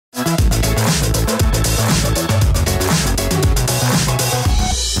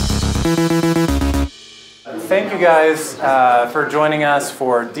thank you guys for joining us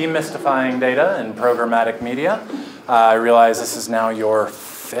for Demystifying Data in Programmatic Media. I realize this is now your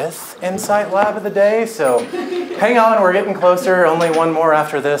 5th Insight Lab of the day, so hang on, we're getting closer. Only one more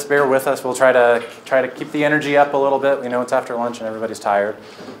after this. Bear with us. We'll try to keep the energy up a little bit. We know it's after lunch and everybody's tired.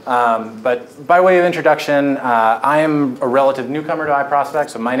 But by way of introduction, I am a relative newcomer to iProspect,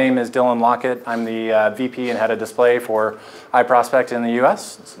 so my name is Dillon Lockett. I'm the VP and head of display for iProspect in the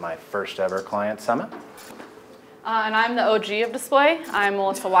US. This is my first ever client summit. And I'm the OG of display. I'm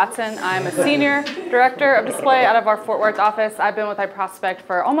Melissa Watson. I'm a senior director of display out of our Fort Worth office. I've been with iProspect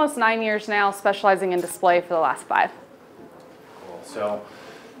for almost 9 years now, specializing in display for the last 5. Cool. So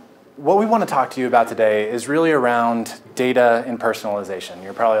what we want to talk to you about today is really around data and personalization.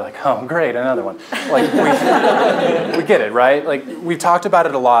 You're probably like, oh, great, another one. Like, we get it, right? Like, we've talked about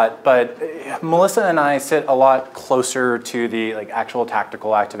it a lot, but Melissa and I sit a lot closer to the actual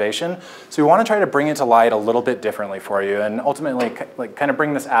tactical activation. So we want to try to bring it to light a little bit differently for you and ultimately kind of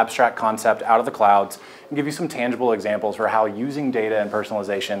bring this abstract concept out of the clouds and give you some tangible examples for how using data and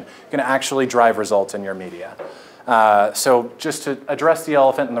personalization can actually drive results in your media. So just to address the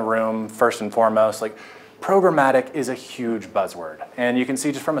elephant in the room, first and foremost, programmatic is a huge buzzword. And you can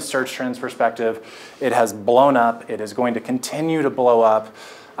see just from a search trends perspective, it has blown up. It is going to continue to blow up.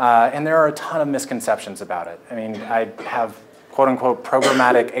 And there are a ton of misconceptions about it. I mean, I have quote unquote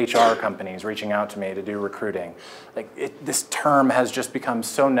programmatic HR companies reaching out to me to do recruiting. This term has just become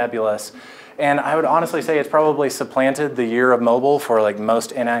so nebulous. And I would honestly say it's probably supplanted the year of mobile for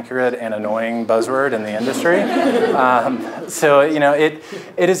most inaccurate and annoying buzzword in the industry. So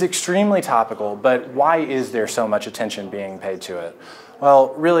it is extremely topical, but why is there so much attention being paid to it?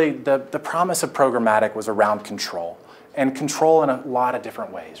 Well, really, the promise of programmatic was around control, and control in a lot of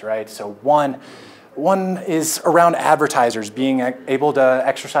different ways, right? So one is around advertisers being able to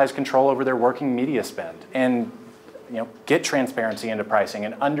exercise control over their working media spend and get transparency into pricing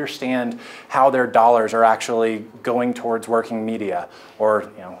and understand how their dollars are actually going towards working media,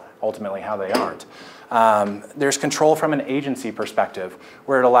 or ultimately how they aren't. There's control from an agency perspective,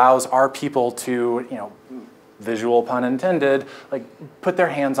 where it allows our people to, visual pun intended, put their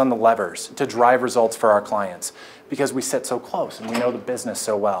hands on the levers to drive results for our clients, because we sit so close and we know the business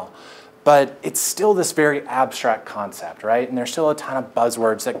so well. But it's still this very abstract concept, right? And there's still a ton of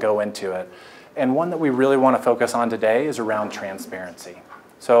buzzwords that go into it. And one that we really want to focus on today is around transparency.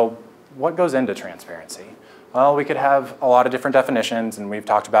 So what goes into transparency? Well, we could have a lot of different definitions, and we've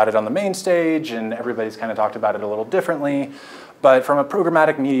talked about it on the main stage, and everybody's kind of talked about it a little differently. But from a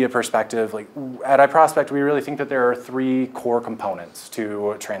programmatic media perspective, at iProspect, we really think that there are 3 core components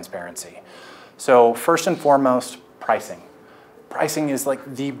to transparency. So first and foremost, pricing. Pricing is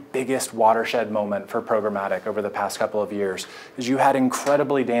the biggest watershed moment for programmatic over the past couple of years, because you had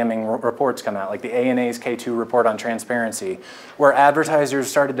incredibly damning reports come out, like the ANA's K2 report on transparency, where advertisers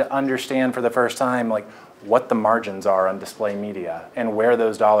started to understand for the first time what the margins are on display media and where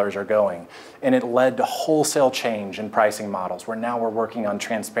those dollars are going. And it led to wholesale change in pricing models, where now we're working on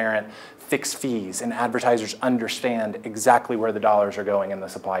transparent fixed fees and advertisers understand exactly where the dollars are going in the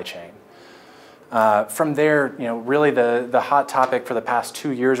supply chain. From there, really the hot topic for the past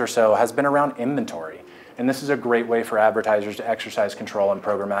 2 years or so has been around inventory. And this is a great way for advertisers to exercise control in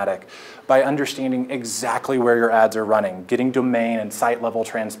programmatic by understanding exactly where your ads are running, getting domain and site level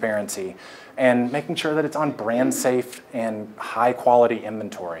transparency, and making sure that it's on brand safe and high quality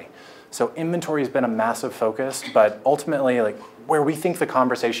inventory. So inventory has been a massive focus, but ultimately where we think the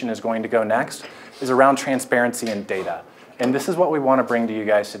conversation is going to go next is around transparency and data. And this is what we want to bring to you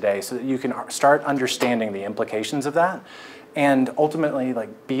guys today, so that you can start understanding the implications of that and ultimately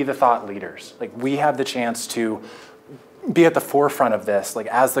be the thought leaders. We have the chance to be at the forefront of this.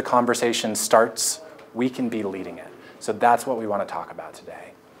 As the conversation starts, we can be leading it. So that's what we want to talk about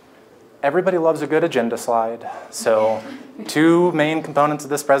today. Everybody loves a good agenda slide. So 2 main components of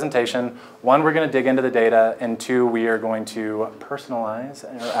this presentation. 1, we're going to dig into the data, and 2, we are going to personalize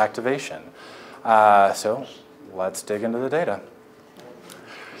our activation. So let's dig into the data.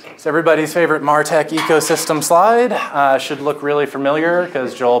 So everybody's favorite MarTech ecosystem slide should look really familiar,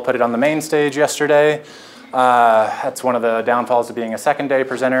 because Joel put it on the main stage yesterday. That's one of the downfalls of being a second day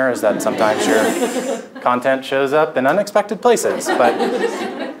presenter, is that sometimes your content shows up in unexpected places.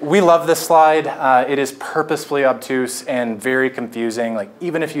 But we love this slide. It is purposefully obtuse and very confusing.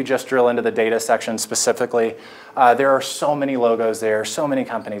 Even if you just drill into the data section specifically, there are so many logos there, so many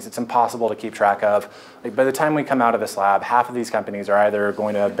companies, it's impossible to keep track of. By the time we come out of this lab, half of these companies are either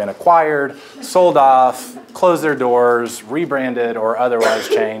going to have been acquired, sold off, closed their doors, rebranded, or otherwise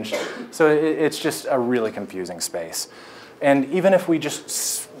changed. So it's just a really confusing space. And even if we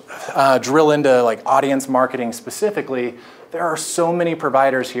just drill into like audience marketing specifically, there are so many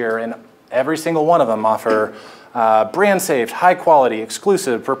providers here, and every single one of them offer brand safe, high quality,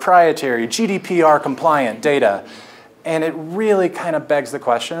 exclusive, proprietary, GDPR compliant data. And it really kind of begs the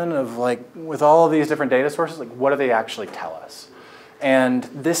question of like, with all of these different data sources, like what do they actually tell us? And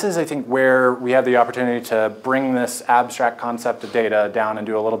this is, I think, where we have the opportunity to bring this abstract concept of data down and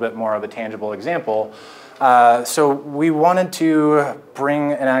do a little bit more of a tangible example. So we wanted to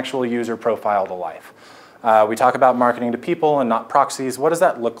bring an actual user profile to life. We talk about marketing to people and not proxies. What does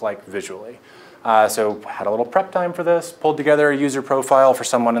that look like visually? So had a little prep time for this, pulled together a user profile for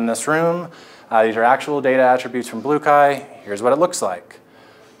someone in this room. These are actual data attributes from BlueKai. Here's what it looks like.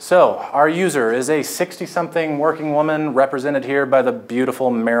 So our user is a 60-something working woman represented here by the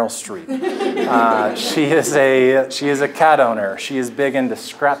beautiful Meryl Streep. She is a cat owner. She is big into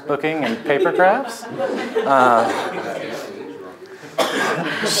scrapbooking and paper crafts.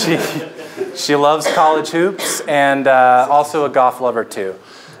 She loves college hoops and also a golf lover too.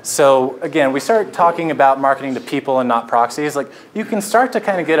 So again, we start talking about marketing to people and not proxies. Like you can start to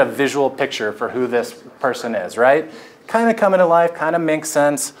kind of get a visual picture for who this person is, right? Kind of coming to life, kind of makes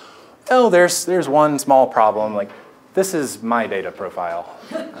sense. Oh, there's one small problem. Like, this is my data profile.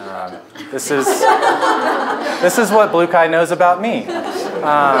 This is what BlueKai knows about me.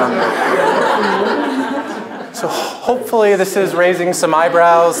 So hopefully this is raising some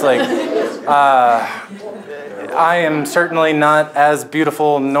eyebrows. Like, I am certainly not as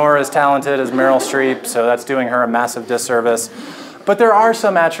beautiful nor as talented as Meryl Streep, so that's doing her a massive disservice. But there are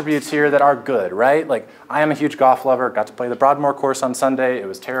some attributes here that are good, right? Like, I am a huge golf lover, got to play the Broadmoor course on Sunday. It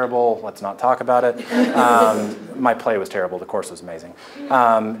was terrible, let's not talk about it. My play was terrible, the course was amazing.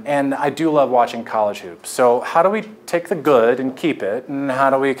 And I do love watching college hoops. So how do we take the good and keep it, and how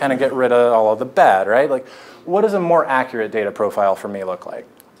do we kind of get rid of all of the bad, right? Like, what does a more accurate data profile for me look like?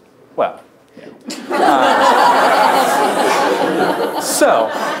 Well,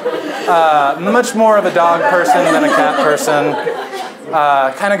 much more of a dog person than a cat person.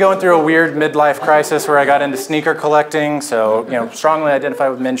 Kind of going through a weird midlife crisis where I got into sneaker collecting, so strongly identify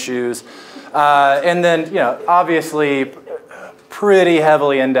with men's shoes. And then obviously pretty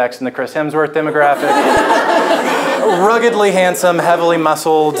heavily indexed in the Chris Hemsworth demographic. Ruggedly handsome, heavily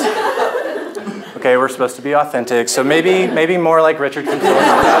muscled. Okay, we're supposed to be authentic, so maybe more like Richard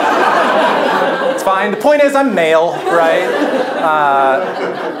It's fine. The point is I'm male, right?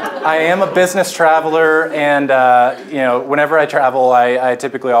 I am a business traveler, and whenever I travel, I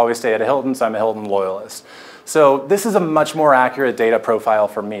typically always stay at a Hilton, so I'm a Hilton loyalist. So this is a much more accurate data profile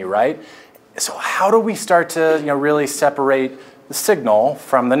for me, right? So how do we start to really separate the signal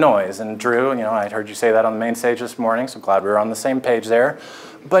from the noise? And Drew, I heard you say that on the main stage this morning, so glad we were on the same page there.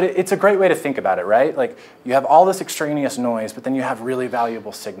 But it's a great way to think about it, right? Like, you have all this extraneous noise, but then you have really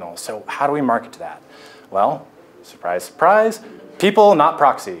valuable signals. So how do we market to that? Well, surprise, surprise, people, not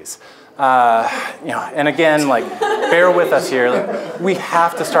proxies. And again, like, bear with us here. Like, we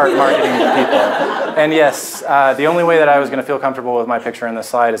have to start marketing to people. And yes, the only way that I was going to feel comfortable with my picture in this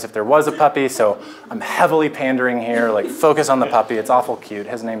slide is if there was a puppy. So I'm heavily pandering here. Like, focus on the puppy. It's awful cute.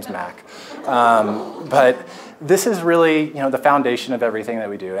 His name's Mac. But this is really, the foundation of everything that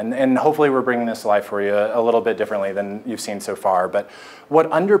we do. And hopefully we're bringing this to life for you a little bit differently than you've seen so far. But what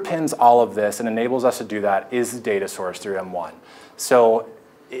underpins all of this and enables us to do that is the data source through M1. So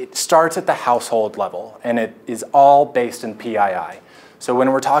it starts at the household level, and it is all based in PII. So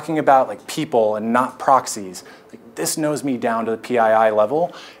when we're talking about like people and not proxies, like, this knows me down to the PII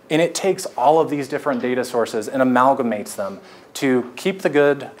level, and it takes all of these different data sources and amalgamates them to keep the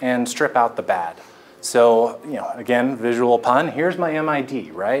good and strip out the bad. So, again, visual pun, here's my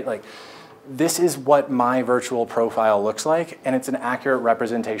MID, right? Like, this is what my virtual profile looks like, and it's an accurate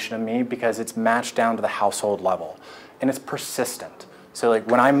representation of me because it's matched down to the household level, and it's persistent. So like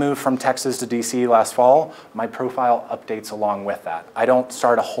when I moved from Texas to DC last fall, my profile updates along with that. I don't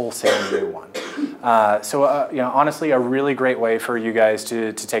start a wholesale new one. Honestly, a really great way for you guys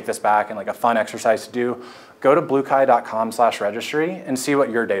to take this back and like a fun exercise to do. Go to bluekai.com/registry and see what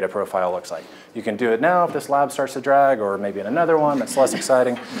your data profile looks like. You can do it now if this lab starts to drag, or maybe in another one that's less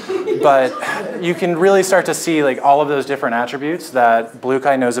exciting. But you can really start to see like all of those different attributes that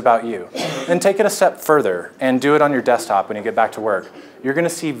BlueKai knows about you. Then take it a step further and do it on your desktop when you get back to work. You're going to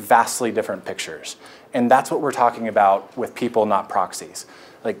see vastly different pictures. And that's what we're talking about with people, not proxies.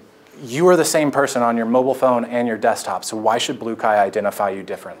 Like, you are the same person on your mobile phone and your desktop, so why should BlueKai identify you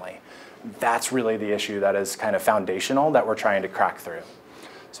differently? That's really the issue that is kind of foundational that we're trying to crack through.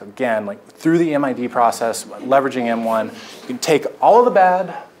 So again, like through the MID process, leveraging M1, you can take all of the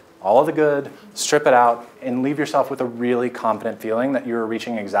bad all of the good, strip it out, and leave yourself with a really confident feeling that you're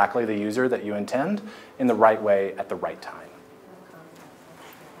reaching exactly the user that you intend in the right way at the right time.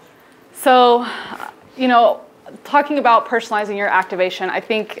 So, talking about personalizing your activation, I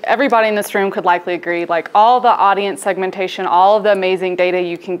think everybody in this room could likely agree, like all the audience segmentation, all of the amazing data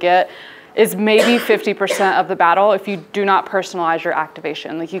you can get is maybe 50% of the battle if you do not personalize your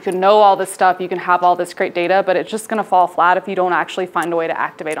activation. Like you can know all this stuff, you can have all this great data, but it's just gonna fall flat if you don't actually find a way to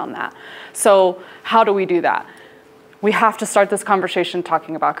activate on that. So how do we do that? We have to start this conversation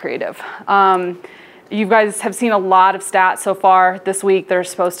talking about creative. You guys have seen a lot of stats so far this week. They're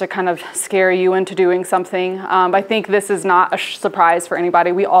supposed to kind of scare you into doing something. I think this is not a surprise for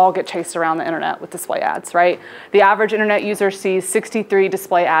anybody. We all get chased around the internet with display ads, right? The average internet user sees 63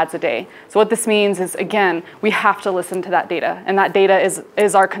 display ads a day. So what this means is, again, we have to listen to that data. And that data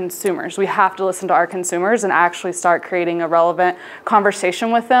is our consumers. We have to listen to our consumers and actually start creating a relevant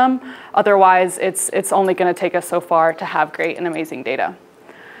conversation with them. Otherwise, it's only going to take us so far to have great and amazing data.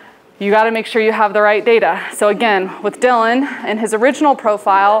 You got to make sure you have the right data. So again, with Dillon and his original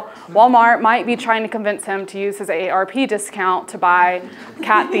profile, Walmart might be trying to convince him to use his AARP discount to buy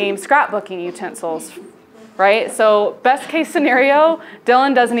cat-themed scrapbooking utensils, right? So best case scenario,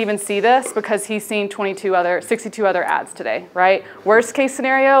 Dillon doesn't even see this because he's seen 62 other ads today, right? Worst case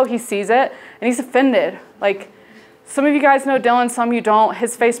scenario, he sees it and he's offended. Like, some of you guys know Dillon, some of you don't.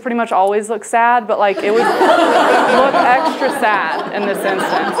 His face pretty much always looks sad, but like it would look extra sad in this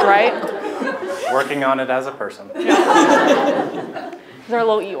instance, right? Working on it as a person. Yeah. They're a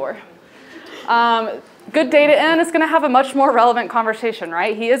little Eeyore. Good data in is going to have a much more relevant conversation,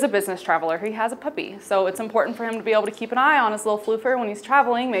 right? He is a business traveler. He has a puppy. So it's important for him to be able to keep an eye on his little floofer when he's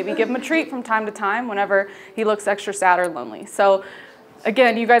traveling, maybe give him a treat from time to time whenever he looks extra sad or lonely. So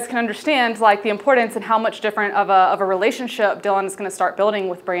again, you guys can understand like the importance and how much different of a relationship Dillon is going to start building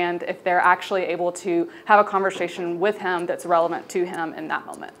with brand if they're actually able to have a conversation with him that's relevant to him in that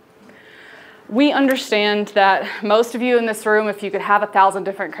moment. We understand that most of you in this room, if you could have 1,000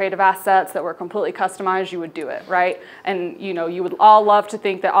 different creative assets that were completely customized, you would do it, right? And you would all love to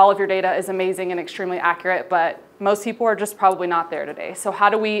think that all of your data is amazing and extremely accurate, but most people are just probably not there today. So how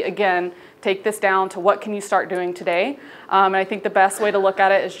do we, again, take this down to what can you start doing today? And I think the best way to look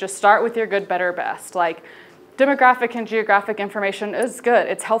at it is just start with your good, better, best. Like demographic and geographic information is good.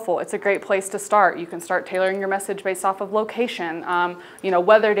 It's helpful. It's a great place to start. You can start tailoring your message based off of location.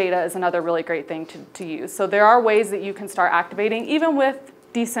 Weather data is another really great thing to use. So there are ways that you can start activating, even with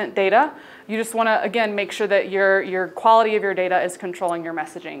decent data. You just want to, again, make sure that your quality of your data is controlling your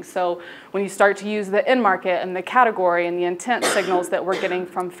messaging. So when you start to use the end market and the category and the intent signals that we're getting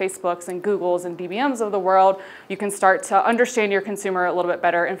from Facebooks and Googles and DBMs of the world, you can start to understand your consumer a little bit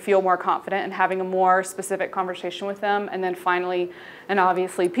better and feel more confident in having a more specific conversation with them. And then finally, and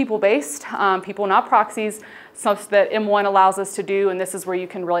obviously people-based, people not proxies, stuff that M1 allows us to do, and this is where you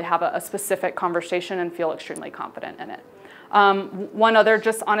can really have a specific conversation and feel extremely confident in it. One other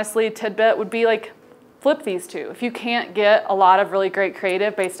just honestly tidbit would be like flip these two. If you can't get a lot of really great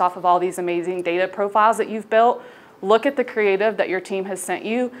creative based off of all these amazing data profiles that you've built, look at the creative that your team has sent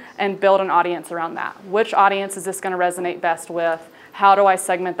you and build an audience around that. Which audience is this going to resonate best with? How do I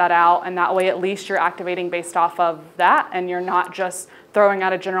segment that out? And that way at least you're activating based off of that and you're not just throwing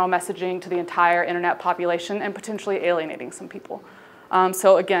out a general messaging to the entire internet population and potentially alienating some people.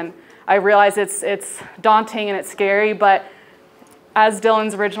 So again, I realize it's daunting and it's scary, but as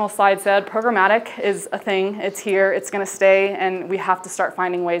Dillon's original slide said, programmatic is a thing. It's here, it's going to stay, and we have to start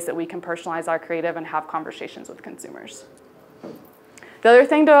finding ways that we can personalize our creative and have conversations with consumers. The other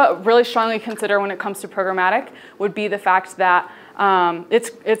thing to really strongly consider when it comes to programmatic would be the fact that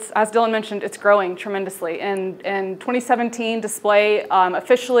it's as Dillon mentioned, it's growing tremendously. And in 2017, display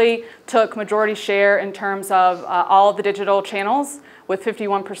officially took majority share in terms of all of the digital channels, with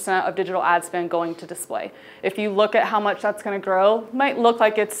 51% of digital ad spend going to display. If you look at how much that's going to grow, it might look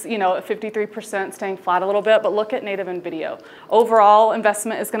like it's 53% staying flat a little bit, but look at native and video. Overall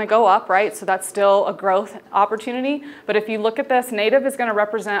investment is going to go up, right? So that's still a growth opportunity. But if you look at this, native is going to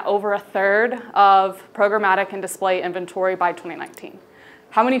represent over 1/3 of programmatic and display inventory by 2019.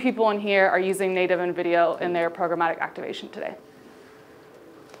 How many people in here are using native and video in their programmatic activation today?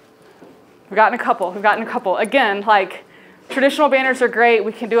 We've gotten a couple. Again, like, Traditional banners are great.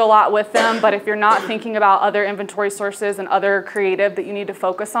 We can do a lot with them, but if you're not thinking about other inventory sources and other creative that you need to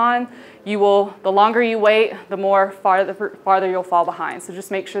focus on, the longer you wait, the more farther you'll fall behind. So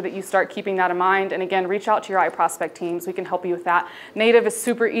just make sure that you start keeping that in mind. And again, reach out to your iProspect teams. We can help you with that. Native is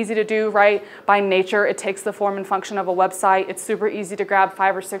super easy to do, right? By nature, it takes the form and function of a website. It's super easy to grab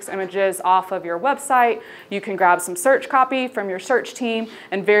 5 or 6 images off of your website. You can grab some search copy from your search team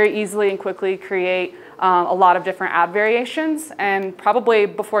and very easily and quickly create a lot of different ad variations. And probably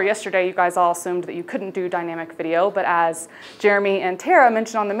before yesterday, you guys all assumed that you couldn't do dynamic video, but as Jeremy and Tara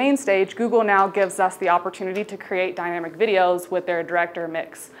mentioned on the main stage, Google now gives us the opportunity to create dynamic videos with their Director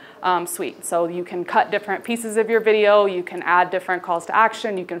Mix suite. So you can cut different pieces of your video, you can add different calls to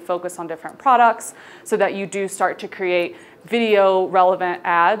action, you can focus on different products so that you do start to create video relevant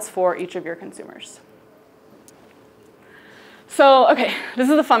ads for each of your consumers. So, okay, this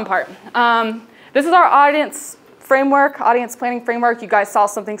is the fun part. This is our audience framework, audience planning framework. You guys saw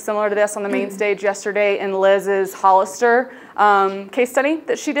something similar to this on the main stage yesterday in Liz's Hollister case study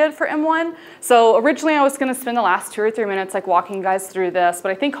that she did for M1. So originally I was gonna spend the last 2 or 3 minutes like walking you guys through this,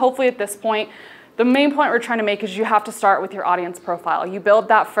 but I think hopefully at this point, the main point we're trying to make is you have to start with your audience profile. You build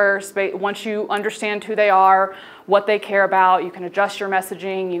that first. Once you understand who they are, what they care about, you can adjust your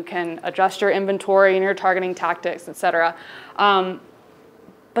messaging, you can adjust your inventory and your targeting tactics, et cetera.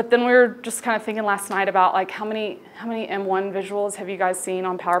 But then we were just kind of thinking last night about like how many M1 visuals have you guys seen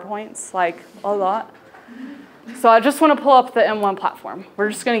on PowerPoints? Like a lot. So I just want to pull up the M1 platform. We're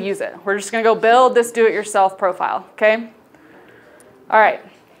just going to use it. We're just going to go build this do-it-yourself profile, okay? All right.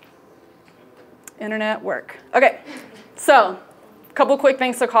 Internet work. Okay, so a couple quick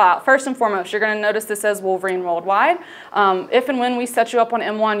things to call out. First and foremost, you're going to notice this says Wolverine Worldwide. If and when we set you up on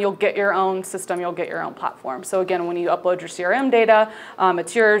M1, you'll get your own system, you'll get your own platform. So again, when you upload your CRM data,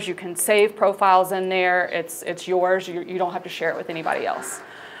 it's yours. You can save profiles in there. It's yours. You don't have to share it with anybody else.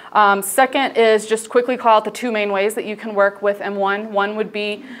 Second is just quickly call out the 2 main ways that you can work with M1. One would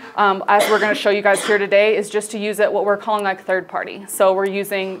be, as we're going to show you guys here today, is just to use it what we're calling like third party. So we're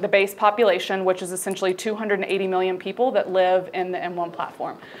using the base population, which is essentially 280 million people that live in the M1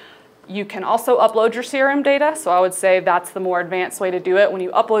 platform. You can also upload your CRM data, so I would say that's the more advanced way to do it. When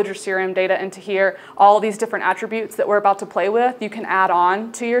you upload your CRM data into here, all these different attributes that we're about to play with, you can add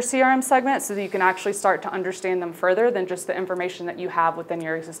on to your CRM segment so that you can actually start to understand them further than just the information that you have within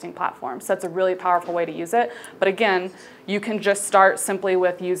your existing platform. So that's a really powerful way to use it. But again, you can just start simply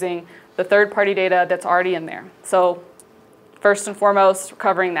with using the third-party data that's already in there. So first and foremost,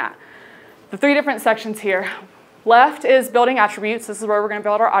 covering that. The 3 different sections here. Left is building attributes. This is where we're going to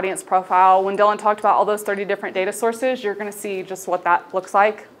build our audience profile. When Dillon talked about all those 30 different data sources, you're going to see just what that looks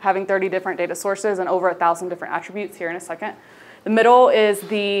like, having 30 different data sources and over 1,000 different attributes here in a second. The middle is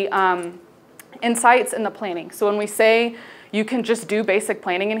the insights and the planning. So when we say you can just do basic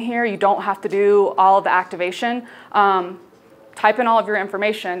planning in here, you don't have to do all of the activation. Type in all of your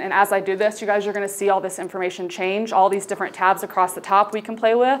information, and as I do this, you guys are going to see all this information change, all these different tabs across the top we can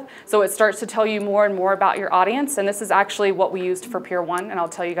play with. So it starts to tell you more and more about your audience, and this is actually what we used for Peer 1, and I'll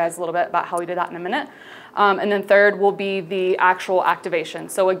tell you guys a little bit about how we did that in a minute. And then third will be the actual activation.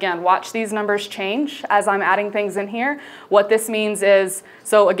 So again, watch these numbers change as I'm adding things in here. What this means is,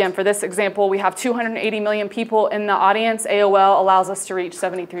 so again, for this example, we have 280 million people in the audience. AOL allows us to reach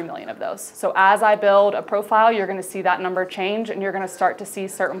 73 million of those. So as I build a profile, you're going to see that number change, and you're going to start to see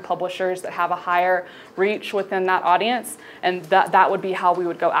certain publishers that have a higher reach within that audience, and that would be how we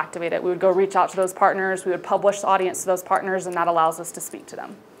would go activate it. We would go reach out to those partners, we would publish the audience to those partners, and that allows us to speak to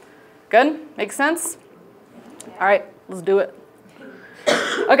them. Good? Makes sense? All right, let's do it.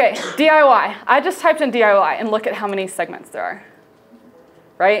 Okay, DIY. I just typed in DIY and look at how many segments there are,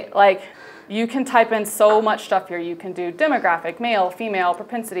 right? Like, you can type in so much stuff here. You can do demographic, male, female,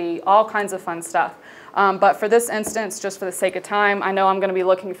 propensity, all kinds of fun stuff. But for this instance, just for the sake of time, I know I'm going to be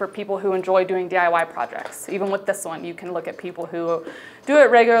looking for people who enjoy doing DIY projects. Even with this one, you can look at people who do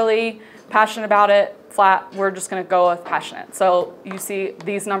it regularly, passionate about it, flat. We're just going to go with passionate. So you see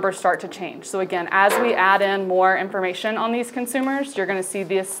these numbers start to change. So again, as we add in more information on these consumers, you're going to see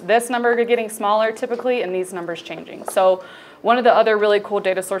this number getting smaller typically and these numbers changing. So one of the other really cool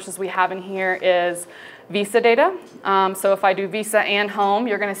data sources we have in here is Visa data. So if I do Visa and home,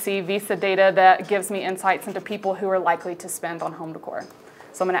 you're going to see Visa data that gives me insights into people who are likely to spend on home decor.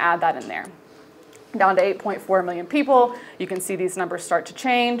 So I'm going to add that in there. Down to 8.4 million people, you can see these numbers start to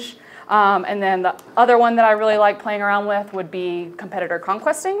change. And then the other one that I really like playing around with would be competitor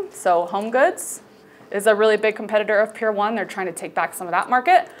conquesting. So Home Goods is a really big competitor of Peer 1. They're trying to take back some of that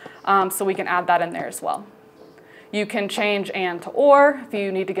market. So we can add that in there as well. You can change and to or if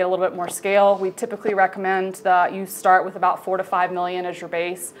you need to get a little bit more scale. We typically recommend that you start with about 4 to 5 million as your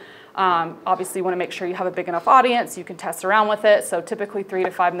base. Obviously, you want to make sure you have a big enough audience. You can test around with it. So typically 3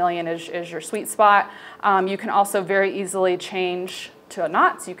 to 5 million is your sweet spot. You can also very easily change to a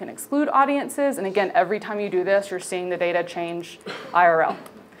not, so you can exclude audiences. And again, every time you do this, you're seeing the data change IRL.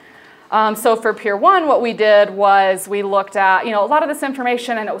 So for Peer 1, what we did was we looked at a lot of this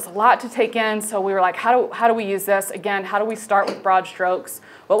information, and it was a lot to take in. So we were like, how do we use this? Again, how do we start with broad strokes?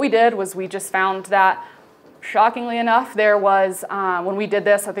 What we did was we just found that, shockingly enough, there was, when we did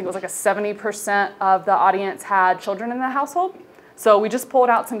this, I think it was like a 70% of the audience had children in the household. So we just pulled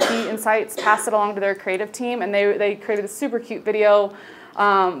out some key insights, passed it along to their creative team, and they created a super cute video.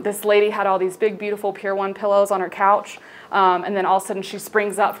 This lady had all these big, beautiful Peer 1 pillows on her couch. And then all of a sudden she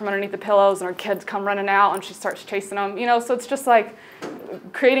springs up from underneath the pillows and her kids come running out and she starts chasing them. So it's just like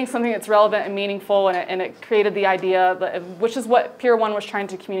creating something that's relevant and meaningful, and it created the idea, which is what Peer 1 was trying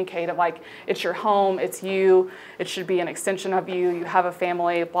to communicate, of like, it's your home, it's you, it should be an extension of you, you have a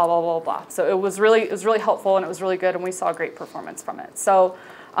family, blah, blah, blah, blah. So it was really helpful, and it was really good, and we saw great performance from it. So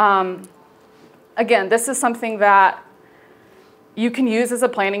again, this is something that you can use as a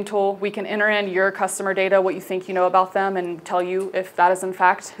planning tool. We can enter in your customer data, what you think you know about them, and tell you if that is in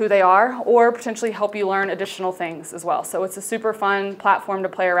fact who they are, or potentially help you learn additional things as well. So it's a super fun platform to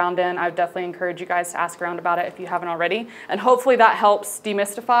play around in. I would definitely encourage you guys to ask around about it if you haven't already. And hopefully that helps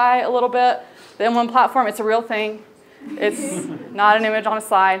demystify a little bit the M1 platform. It's a real thing. It's not an image on a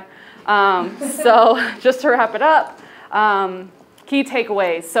slide. So just to wrap it up, key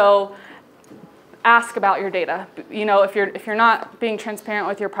takeaways. So ask about your data. If you're not being transparent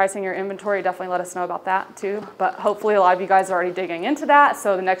with your pricing, your inventory, definitely let us know about that too. But hopefully a lot of you guys are already digging into that.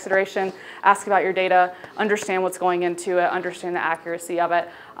 So the next iteration, ask about your data, understand what's going into it, understand the accuracy of it,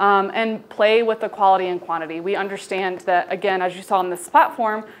 and play with the quality and quantity. We understand that, again, as you saw on this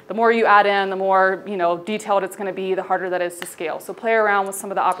platform, the more you add in, the more detailed it's going to be, the harder that is to scale. So play around with some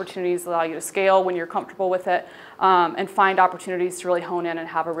of the opportunities that allow you to scale when you're comfortable with it, and find opportunities to really hone in and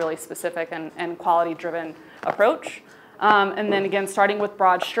have a really specific and quality-driven approach. And then again, starting with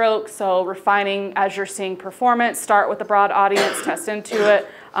broad strokes, so refining as you're seeing performance, start with the broad audience, test into it,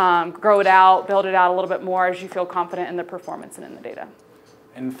 grow it out, build it out a little bit more as you feel confident in the performance and in the data.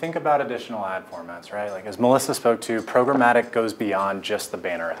 And think about additional ad formats, right? Like as Melissa spoke to, programmatic goes beyond just the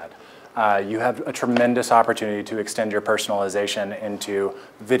banner ad. You have a tremendous opportunity to extend your personalization into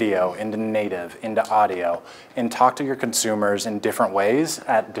video, into native, into audio, and talk to your consumers in different ways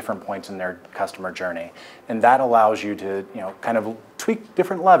at different points in their customer journey. And that allows you to kind of tweak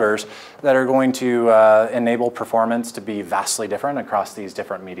different levers that are going to enable performance to be vastly different across these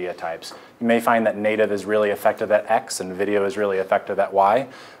different media types. You may find that native is really effective at X and video is really effective at Y,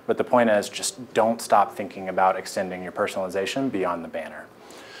 but the point is just don't stop thinking about extending your personalization beyond the banner.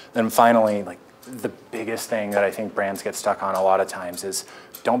 Then finally, like the biggest thing that I think brands get stuck on a lot of times is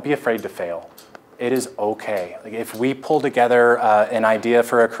don't be afraid to fail. It is okay. Like if we pull together an idea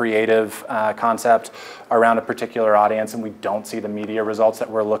for a creative concept around a particular audience and we don't see the media results that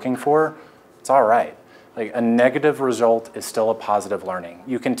we're looking for, it's all right. Like a negative result is still a positive learning.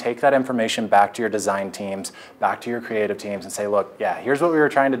 You can take that information back to your design teams, back to your creative teams and say, look, yeah, here's what we were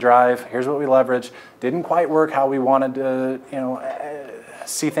trying to drive, here's what we leveraged, didn't quite work how we wanted to,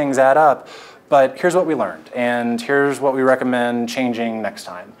 see things add up, but here's what we learned, and here's what we recommend changing next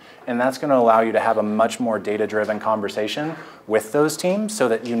time. And that's going to allow you to have a much more data-driven conversation with those teams so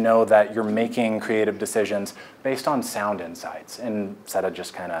that you know that you're making creative decisions based on sound insights instead of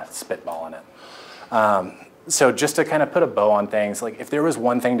just kind of spitballing it. So just to kind of put a bow on things, like if there was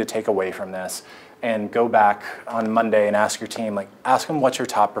one thing to take away from this, and go back on Monday and ask your team, like ask them what your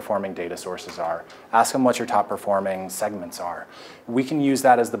top performing data sources are. Ask them what your top performing segments are. We can use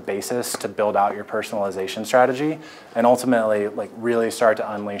that as the basis to build out your personalization strategy and ultimately like really start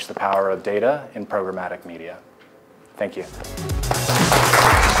to unleash the power of data in programmatic media. Thank you.